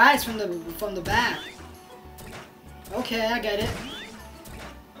hit the guys from the back. Okay, I get it.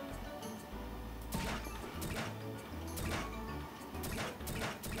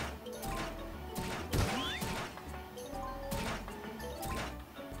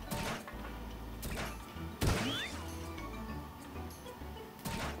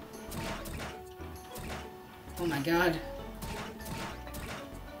 Oh my god.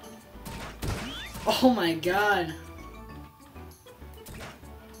 Oh my god.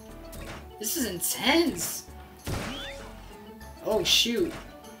 This is intense. Oh shoot.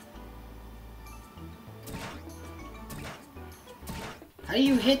 How do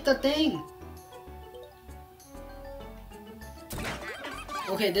you hit the thing?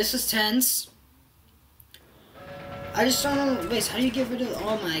 Okay, this is tense. I just don't know. Wait, how do you get rid of...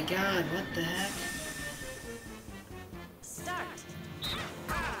 Oh my god, what the heck? Start.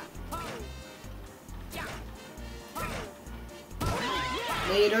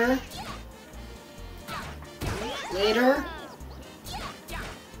 Later. Later.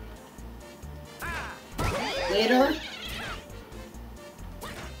 Later.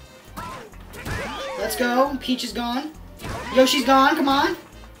 Let's go. Peach is gone. Yoshi's gone. Come on.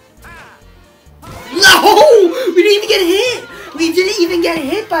 No! We didn't even get hit! We didn't even get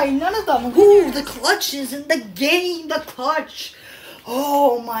hit by none of them. Ooh, the clutch is in the game. The clutch.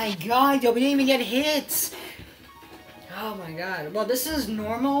 Oh my god, yo, we didn't even get hit. Oh my god. Well, this is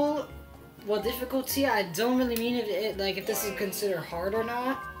normal. Well, difficulty, I don't really mean if this is considered hard or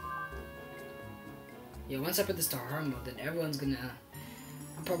not. Yeah, once I put this to hard mode, then everyone's gonna...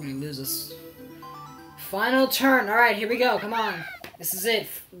 I'm probably gonna lose this. Final turn. Alright, here we go. Come on. This is it.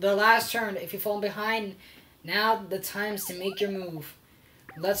 The last turn. If you fall behind, now the time's to make your move.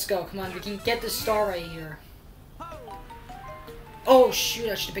 Let's go. Come on, we can get the star right here. Oh, shoot.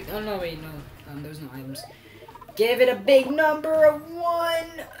 I should have picked... Oh, no, wait, no. There's no items. Give it a big number of 1.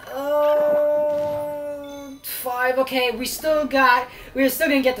 Oh, 5. Okay, we're still gonna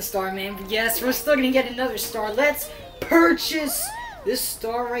get the star, man. Yes, we're still gonna get another star. Let's purchase this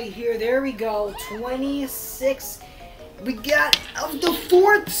star right here. There we go. 26. We got the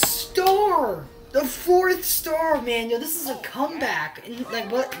 4th star. The 4th star, man. Yo, this is a comeback. And like,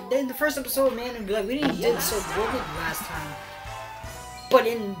 what? In the first episode, man, like, we didn't did so good last time. But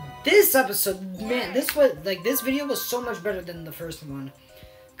in this episode, man, this video was so much better than the first one.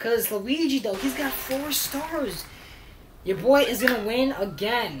 Cause Luigi, though, he's got 4 stars. Your boy is gonna win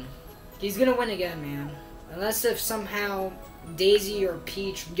again. He's gonna win again, man. Unless if somehow Daisy or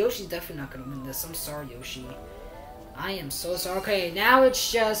Peach, Yoshi's definitely not gonna win this. I'm sorry, Yoshi. I am so sorry. Okay, now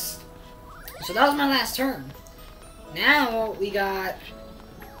it's just... So that was my last turn. Now we got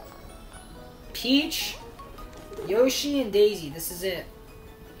Peach, Yoshi, and Daisy. This is it.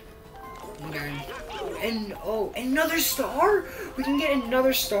 Okay. And, oh, another star? We can get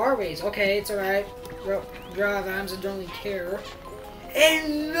another star raise. Okay, it's alright. Drive arms, I don't really care.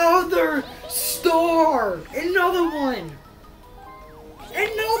 Another star! Another one!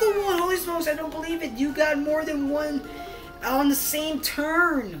 Another one! Holy smokes, I don't believe it. You got more than one on the same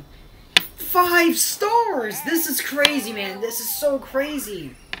turn. 5 stars! This is crazy, man. This is so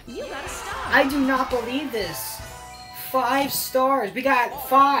crazy. You got a star. I do not believe this. 5 stars. We got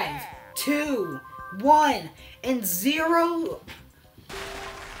 5, 2, 1, and 0.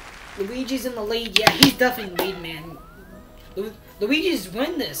 Luigi's in the lead. Yeah, he's definitely in the lead, man. Luigi's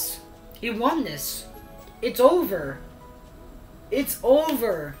win this. He won this. It's over. It's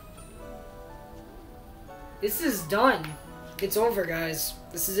over. This is done. It's over, guys.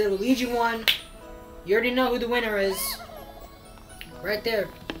 This is it. Luigi won. You already know who the winner is. Right there.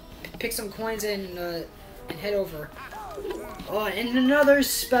 Pick some coins and head over. Oh, and another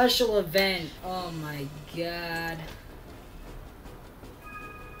special event. Oh my god.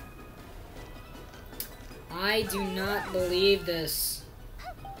 I do not believe this.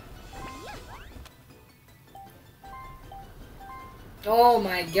 Oh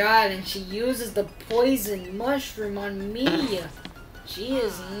my god, and she uses the poison mushroom on me. She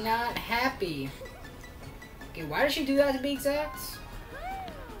is not happy. Okay, why does she do that to be exact?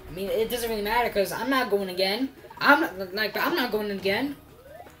 I mean, it doesn't really matter because I'm not going again. I'm not going again.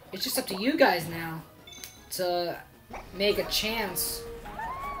 It's just up to you guys now to make a chance.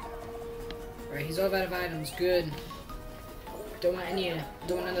 Alright, he's all out of items. Good. Don't want any.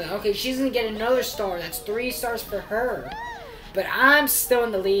 Don't want another. Okay, she's gonna get another star. That's 3 stars for her. But I'm still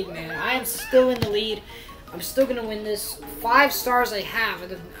in the lead, man. I am still in the lead. I'm still gonna win this. 5 stars I have.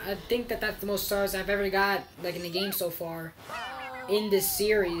 I think that that's the most stars I've ever got, like, in the game so far. In this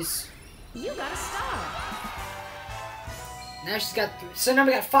series. You got a star. Now she's got 3. So now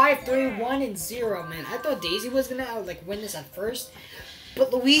we got 5, 3, 1, and 0, man. I thought Daisy was gonna, like, win this at first.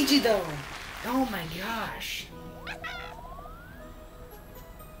 But Luigi, though. Oh my gosh.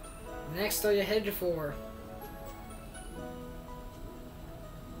 Next star you're headed for.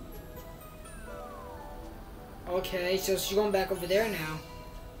 Okay, so she's going back over there now.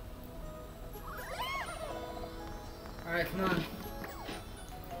 Alright, come on.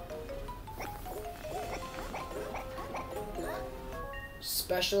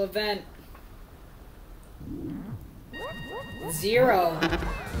 Special event. 0.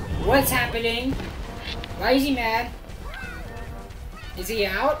 What's happening? Why is he mad? Is he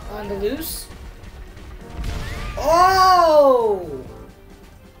out on the loose? Oh!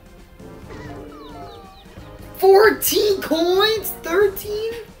 14 coins?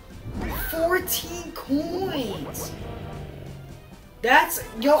 13? 14 coins. That's,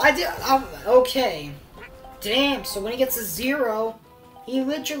 yo, okay. Damn, so when he gets a 0, he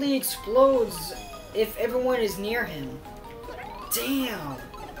literally explodes if everyone is near him. Damn.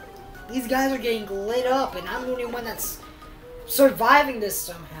 These guys are getting lit up, and I'm the only one that's surviving this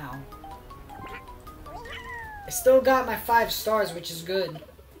somehow. I still got my 5 stars, which is good.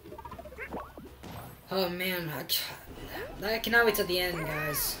 Oh man, I cannot wait till the end,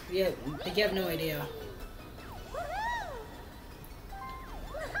 guys. Yeah, you have no idea.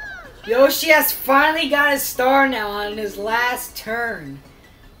 Yoshi has finally got a star now on his last turn.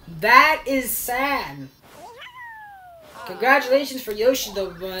 That is sad. Congratulations for Yoshi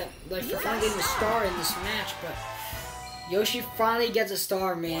though, but like for finally getting a star in this match, but Yoshi finally gets a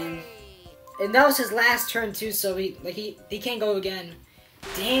star, man. And that was his last turn too, so he can't go again.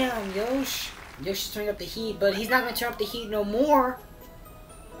 Damn, Yoshi. Yoshi's turning up the heat, but he's not gonna turn up the heat no more.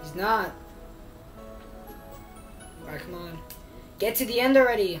 He's not. Alright, come on. Get to the end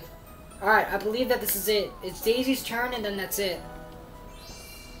already. Alright, I believe that this is it. It's Daisy's turn and then that's it.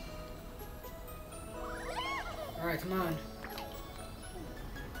 Alright, come on.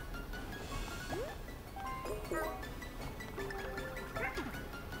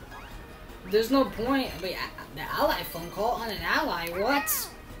 There's no point. Wait, the ally phone call on an ally? What?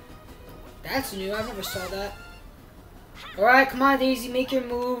 That's new. I never saw that. Alright, come on, Daisy. Make your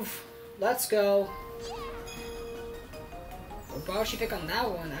move. Let's go. Why would she pick on that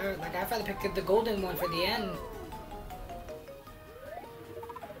one? I'd rather pick the golden one for the end.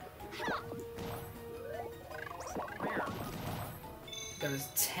 Goes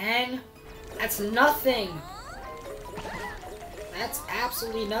 10. That's nothing. That's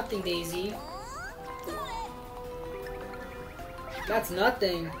absolutely nothing, Daisy. That's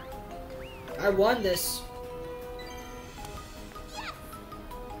nothing. I won this.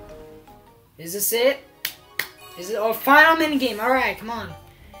 Is this it? Is it? Oh, final minigame. Alright, come on.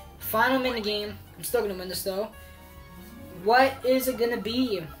 Final minigame. I'm still gonna win this though. What is it gonna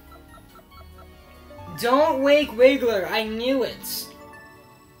be? Don't wake Wiggler. I knew it.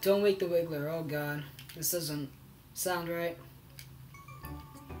 Don't wake the Wiggler. Oh god. This doesn't sound right.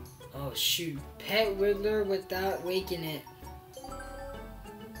 Oh shoot. Pet Wiggler without waking it.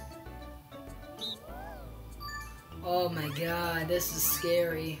 Oh my god, this is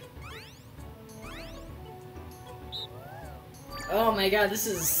scary. Oh my god, this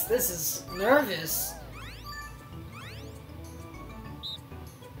is nervous.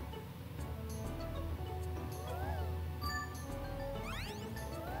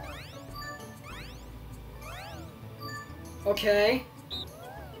 Okay.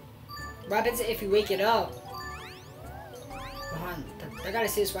 What happens if you wake it up? Hold on, I gotta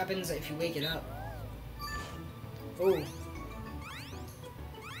see this. What happens if you wake it up? Oh.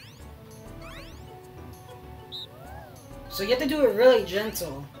 So you have to do it really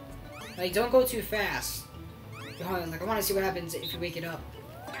gentle. Like, don't go too fast. Hold on, like, I want to see what happens if you wake it up.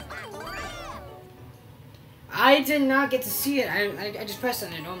 I did not get to see it. I just pressed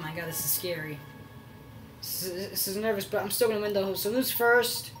on it. Oh my god, this is scary. This is nervous, but I'm still gonna win though. So who's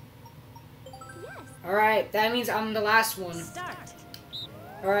first? Alright, that means I'm the last one. Start.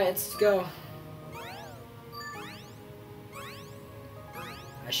 Alright, let's go.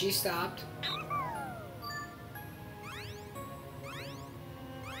 She stopped.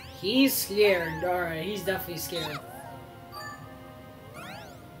 He's scared. Alright, he's definitely scared.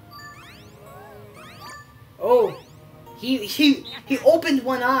 Oh, he opened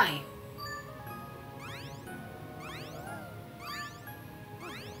one eye.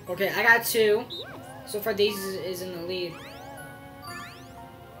 Okay, I got 2. So far, Daisy is in the lead.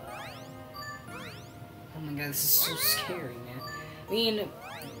 Oh my god, this is so scary, man. I mean,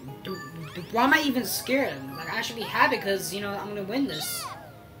 why am I even scared? Like, I should be happy because, you know, I'm gonna win this.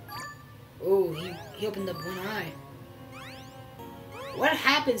 Oh, he opened up one eye. What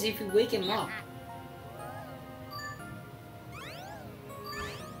happens if you wake him up?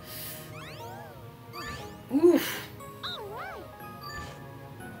 Oof.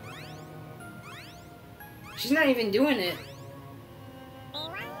 She's not even doing it.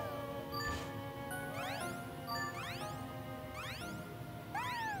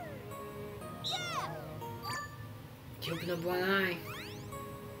 She opened up one eye.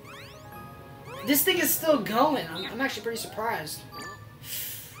 This thing is still going. I'm actually pretty surprised.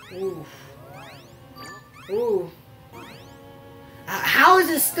 Ooh. Ooh. How is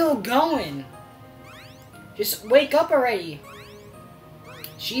it still going? Just wake up already.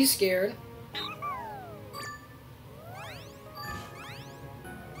 She's scared.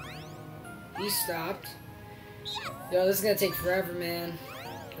 He stopped. Yo, this is gonna take forever, man.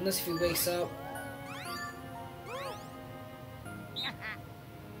 Unless if he wakes up.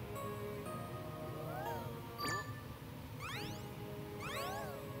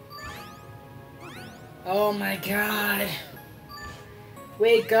 Oh my god.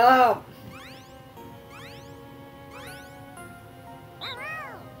 Wake up.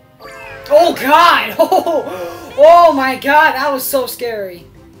 Oh god. Oh my god. That was so scary.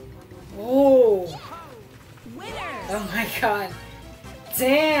 Oh. Oh my god.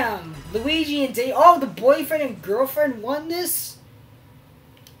 Damn. Luigi and Daisy. Oh, the boyfriend and girlfriend won this?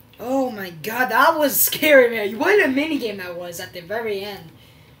 Oh my god. That was scary, man. What a minigame that was at the very end.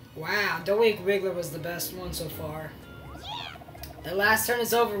 Wow, Don't Wake Wiggler was the best one so far. The last turn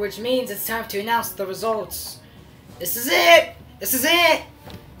is over, which means it's time to announce the results. This is it! This is it!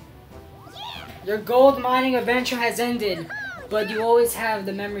 Your gold mining adventure has ended, but you always have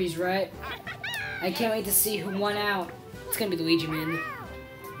the memories, right? I can't wait to see who won out. It's gonna be Luigi, man.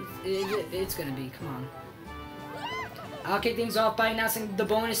 It's gonna be, come on. I'll kick things off by announcing the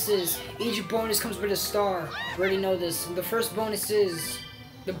bonuses. Each bonus comes with a star. We already know this. The first bonus is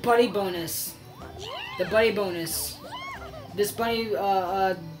the buddy bonus. The buddy bonus. This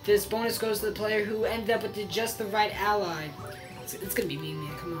this bonus goes to the player who ended up with just the right ally. It's gonna be me,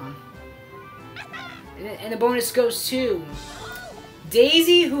 man. Come on. And the bonus goes to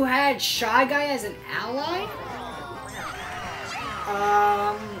Daisy, who had Shy Guy as an ally.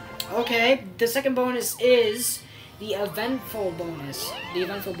 Okay. The second bonus is the eventful bonus. The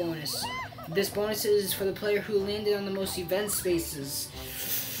eventful bonus. This bonus is for the player who landed on the most event spaces.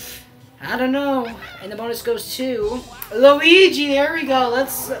 I don't know. And the bonus goes to Luigi. There we go.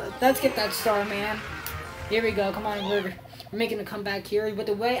 Let's get that star, man. Here we go. Come on, we're making a comeback here. With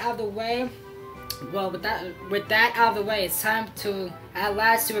the way out of the way. Well, with that out of the way, it's time to at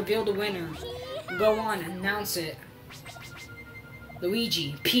last to reveal the winner. Go on, announce it.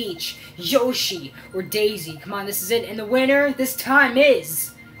 Luigi, Peach, Yoshi, or Daisy. Come on, this is it. And the winner this time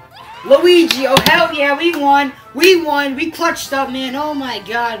is Luigi. Oh hell yeah, we won. We won. We clutched up, man. Oh my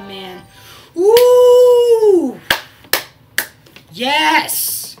god, man. Ooh!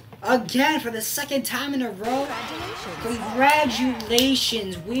 Yes! Again, for the second time in a row.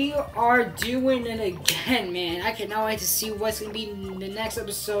 Congratulations. We are doing it again, man. I cannot wait to see what's going to be in the next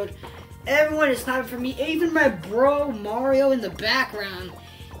episode. Everyone is clapping for me. Even my bro, Mario, in the background.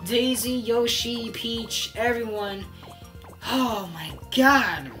 Daisy, Yoshi, Peach, everyone. Oh my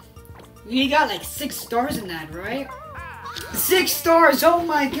god. We got like 6 stars in that, right? 6 stars! Oh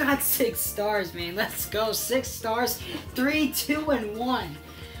my god, 6 stars, man. Let's go. 6 stars. 3, 2, and 1.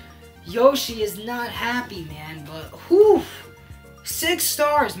 Yoshi is not happy, man, but whew, 6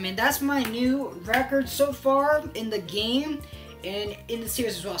 stars, man. That's my new record so far in the game and in the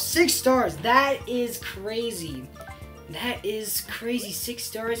series as well. 6 stars. That is crazy. That is crazy. 6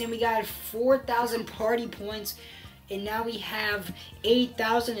 stars, and we got 4,000 party points, and now we have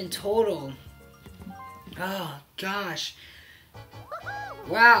 8,000 in total. Oh gosh.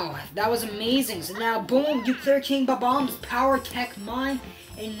 Wow, that was amazing. So now, boom, you clear King Bob-omb's Powderkeg mine.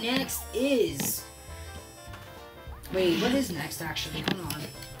 And next is... Wait, what is next, actually? Hold on.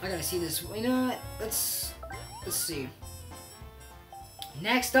 I gotta see this. You know what? Let's see.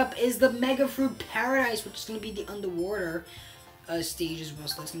 Next up is the Mega Fruit Paradise, which is gonna be the underwater stage as well.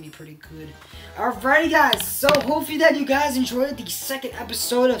 So that's gonna be pretty good. Alrighty, guys. So hopefully that you guys enjoyed the second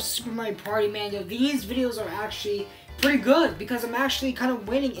episode of Super Mario Party, man. Yo, these videos are actually pretty good because I'm actually kind of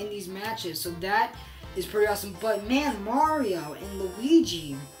winning in these matches. So that is pretty awesome. But man, Mario and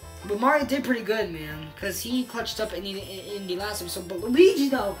Luigi. But Mario did pretty good, man, because he clutched up in the last episode. But Luigi,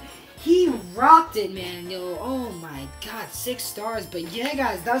 though, he rocked it, man. Yo, oh my god, 6 stars. But yeah,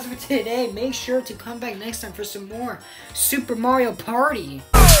 guys, that was for today. Make sure to come back next time for some more Super Mario Party.